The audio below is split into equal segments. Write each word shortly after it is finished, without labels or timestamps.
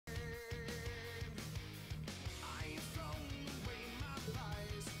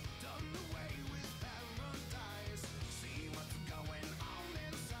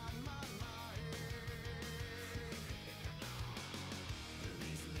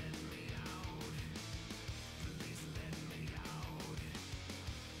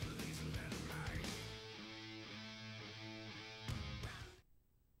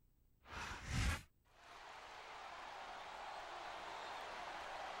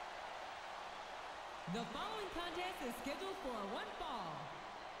The following contest is scheduled for one fall.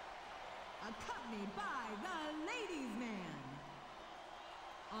 Accompanied by the Ladies' Man.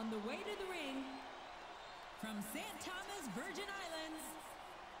 On the way to the ring, from St. Thomas, Virgin Islands,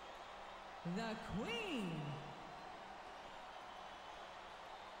 the Queen.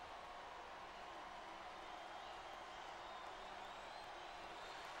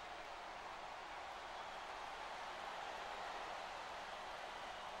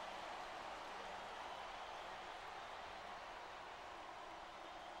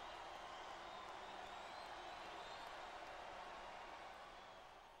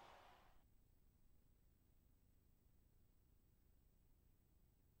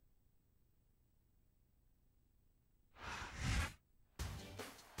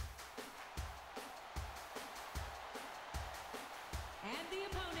 And the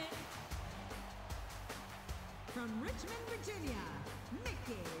opponent, from Richmond, Virginia,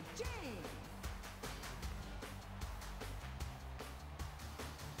 Mickie James.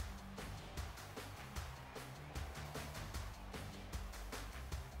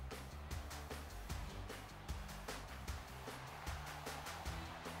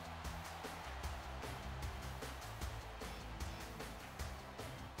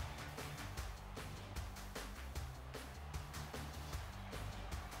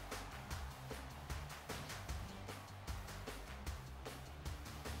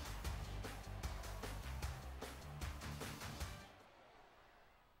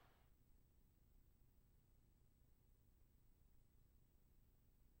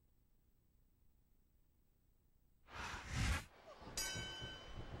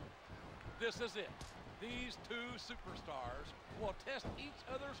 This is it. These two superstars will test each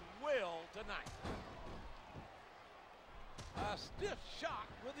other's will tonight. A stiff shot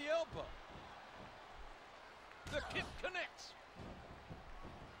with the elbow. The kick connects.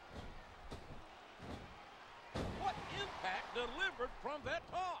 What impact delivered from that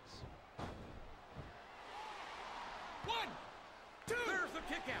toss? 1, 2. There's the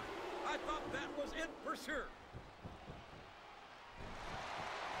kick out. I thought that was it for sure.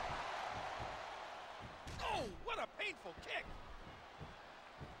 Oh, what a painful kick.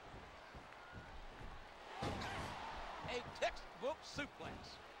 A textbook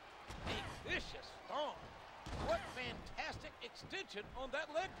suplex. A vicious stomp. What fantastic extension on that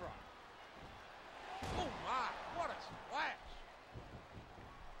leg drop. Oh my, what a splash.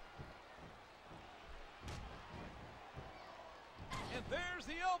 And there's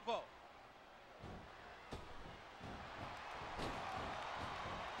the elbow.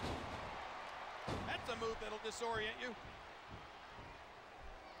 That's a move that'll disorient you.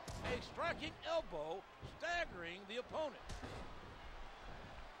 A striking elbow staggering the opponent.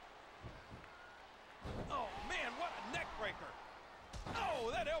 Oh man, what a neck breaker.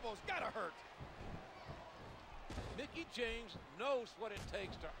 Oh, that elbow's gotta hurt. Mickie James knows what it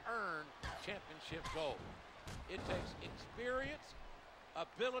takes to earn championship gold. It takes experience,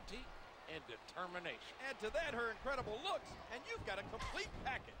 ability, and determination. Add to that her incredible looks, and you've got a complete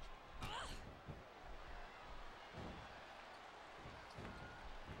package.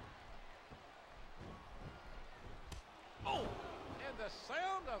 Oh, and the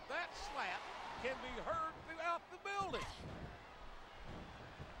sound of that slap can be heard throughout the building.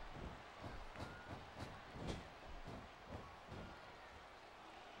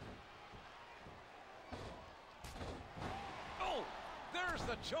 Oh, there's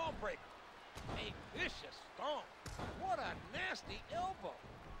the jawbreaker. A vicious stomp. What a nasty elbow.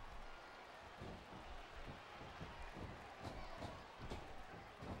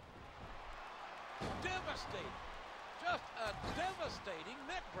 Devastating. Just a devastating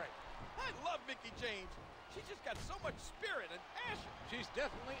neck break. I love Mickie James. She's just got so much spirit and passion. She's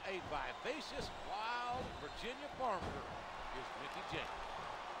definitely a vivacious, wild Virginia farm girl, is Mickie James.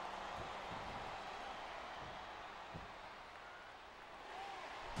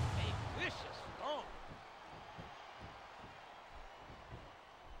 A vicious stomp.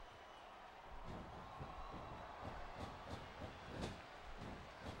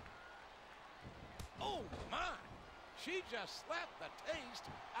 Oh, my. She just slapped the taste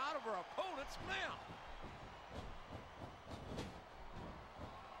out of her opponent's mouth.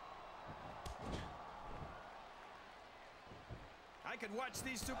 I could watch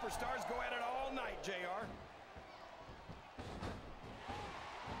these superstars go at it all night, JR.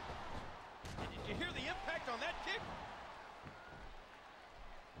 And did you hear the impact on that kick?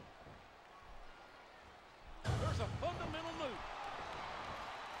 There's a fundamental move.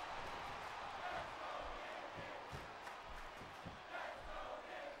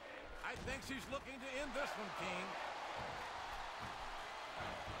 I think she's looking to end this one, King.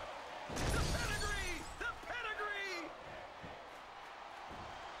 The pedigree!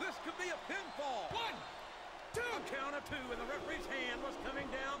 on a 2, and the referee's hand was coming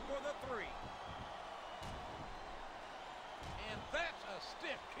down for the 3. And that's a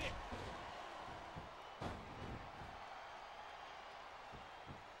stiff kick.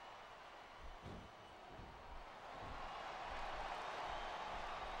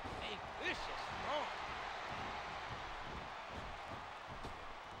 A vicious throw.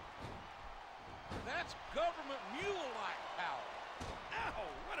 That's government mule-like power. Ow,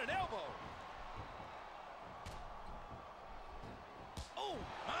 what an elbow. Oh,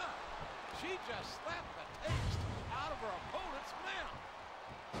 my. She just slapped the taste out of her opponent's mouth.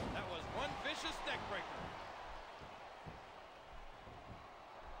 That was one vicious neck breaker.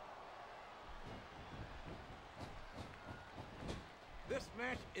 This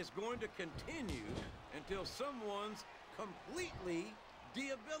match is going to continue until someone's completely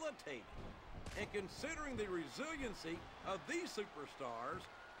debilitated. And considering the resiliency of these superstars,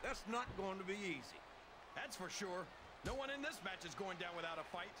 that's not going to be easy. That's for sure. No one in this match is going down without a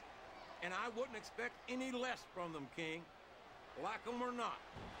fight. And I wouldn't expect any less from them, King. Like them or not,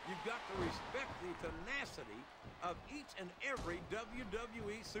 you've got to respect the tenacity of each and every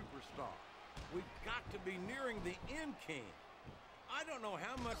WWE superstar. We've got to be nearing the end, King. I don't know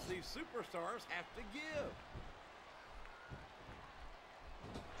how much these superstars have to give.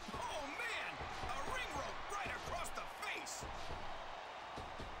 Oh, man! A ring rope right across the face!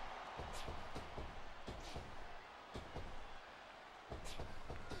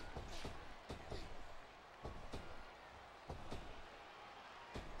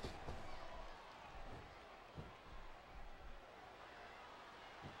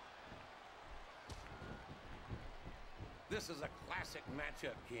 This is a classic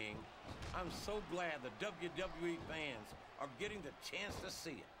matchup, King. I'm so glad the WWE fans are getting the chance to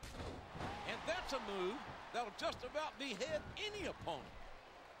see it. And that's a move that'll just about behead any opponent.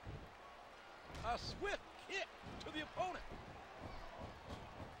 A swift kick to the opponent.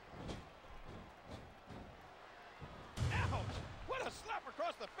 Ouch! What a slap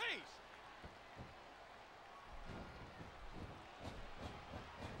across the face!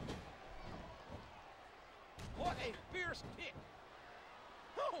 What a fierce kick.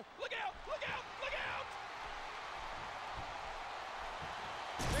 Oh, look out! Look out! Look out!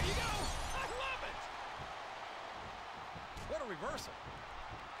 There you go! I love it! What a reversal.